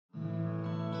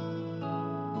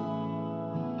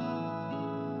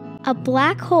A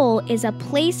black hole is a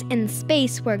place in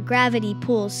space where gravity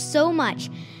pulls so much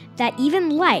that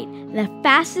even light, the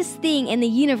fastest thing in the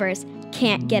universe,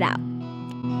 can't get out.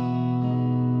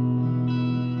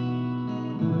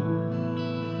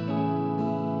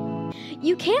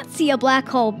 You can't see a black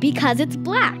hole because it's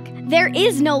black. There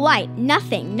is no light.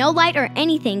 Nothing, no light or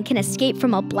anything can escape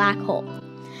from a black hole.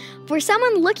 For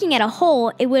someone looking at a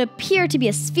hole, it would appear to be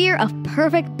a sphere of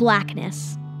perfect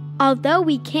blackness. Although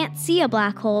we can't see a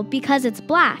black hole because it's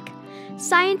black,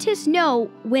 scientists know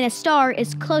when a star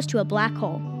is close to a black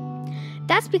hole.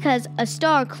 That's because a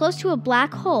star close to a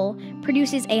black hole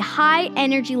produces a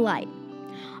high-energy light.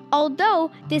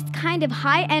 Although this kind of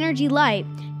high-energy light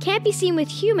can't be seen with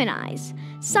human eyes,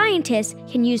 scientists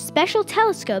can use special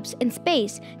telescopes in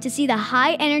space to see the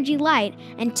high-energy light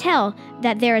and tell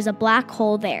that there is a black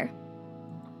hole there.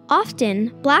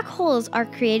 Often, black holes are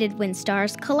created when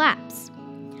stars collapse.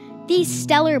 These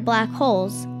stellar black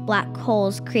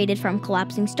holes created from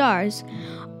collapsing stars,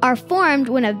 are formed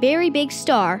when a very big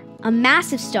star, a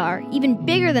massive star, even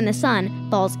bigger than the sun,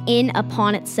 falls in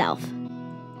upon itself.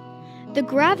 The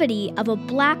gravity of a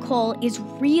black hole is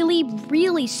really,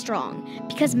 really strong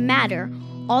because matter,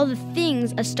 all the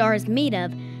things a star is made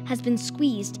of, has been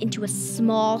squeezed into a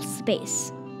small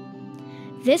space.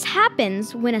 This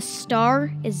happens when a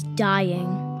star is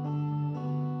dying.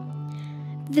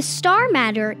 The star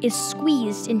matter is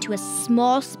squeezed into a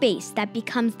small space that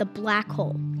becomes the black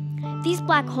hole. These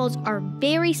black holes are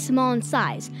very small in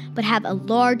size, but have a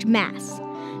large mass.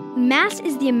 Mass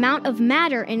is the amount of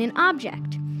matter in an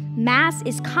object. Mass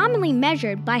is commonly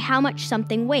measured by how much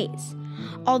something weighs.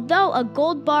 Although a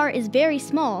gold bar is very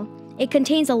small, it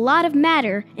contains a lot of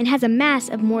matter and has a mass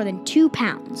of more than 2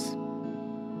 pounds.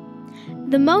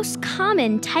 The most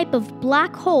common type of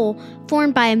black hole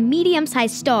formed by a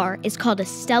medium-sized star is called a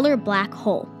stellar black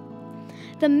hole.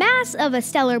 The mass of a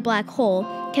stellar black hole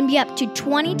can be up to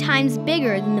 20 times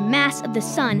bigger than the mass of the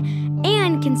sun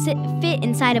and can fit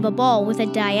inside of a ball with a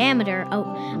diameter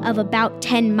of about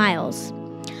 10 miles.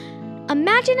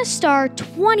 Imagine a star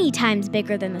 20 times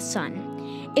bigger than the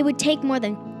sun. It would take more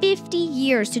than 50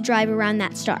 years to drive around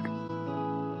that star.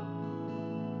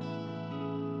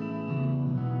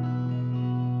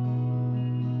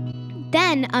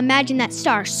 Then imagine that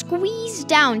star squeezed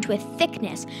down to a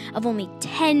thickness of only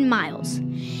 10 miles.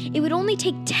 It would only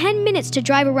take 10 minutes to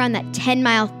drive around that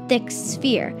 10-mile thick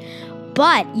sphere,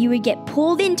 but you would get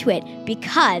pulled into it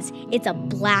because it's a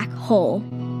black hole.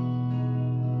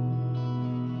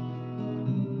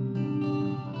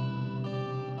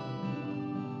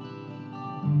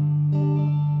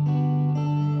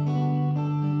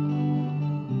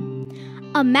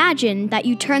 Imagine that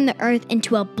you turn the Earth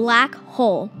into a black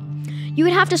hole. You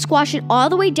would have to squash it all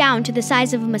the way down to the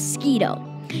size of a mosquito.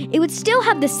 It would still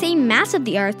have the same mass of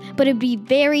the Earth, but it would be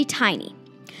very tiny.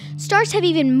 Stars have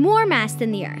even more mass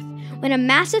than the Earth. When a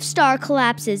massive star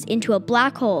collapses into a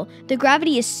black hole, the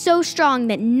gravity is so strong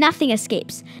that nothing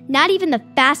escapes, not even the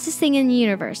fastest thing in the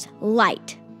universe,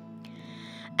 light.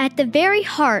 At the very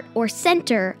heart or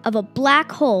center of a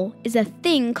black hole is a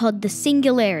thing called the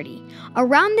singularity.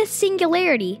 Around this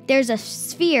singularity, there's a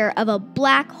sphere of a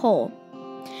black hole.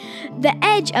 The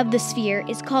edge of the sphere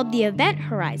is called the event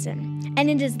horizon, and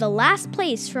it is the last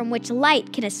place from which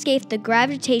light can escape the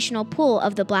gravitational pull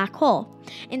of the black hole.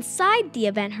 Inside the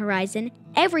event horizon,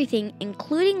 everything,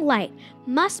 including light,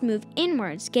 must move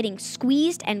inwards, getting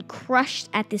squeezed and crushed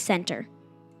at the center.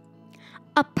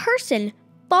 A person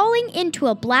falling into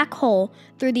a black hole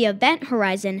through the event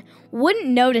horizon wouldn't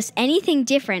notice anything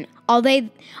different,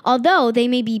 although they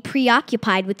may be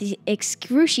preoccupied with the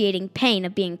excruciating pain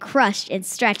of being crushed and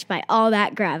stretched by all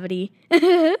that gravity.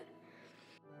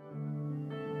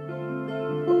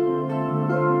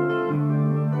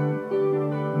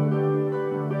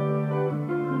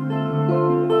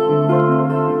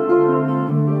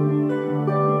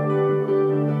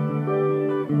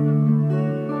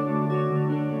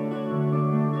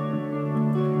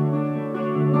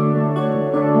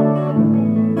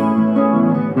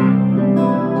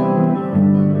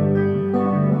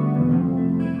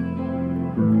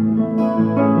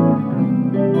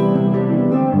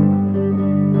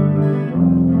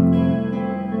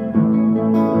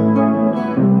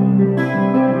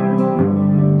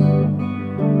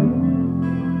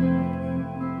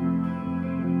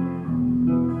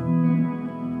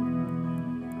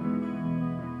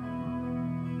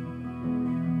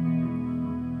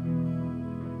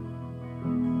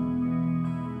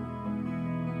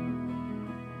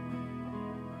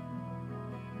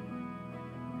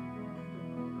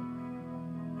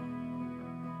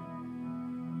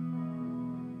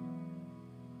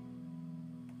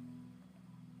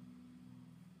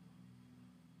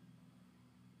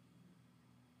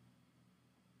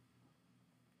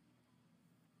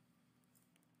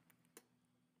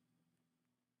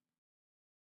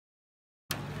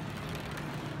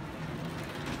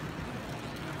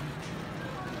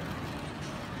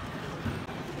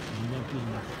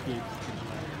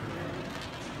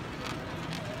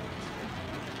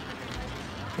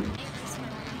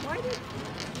 Why did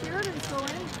Sheridan go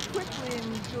in quickly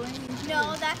and Delaney?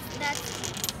 No, that's.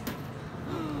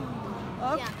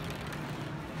 Okay. Yeah.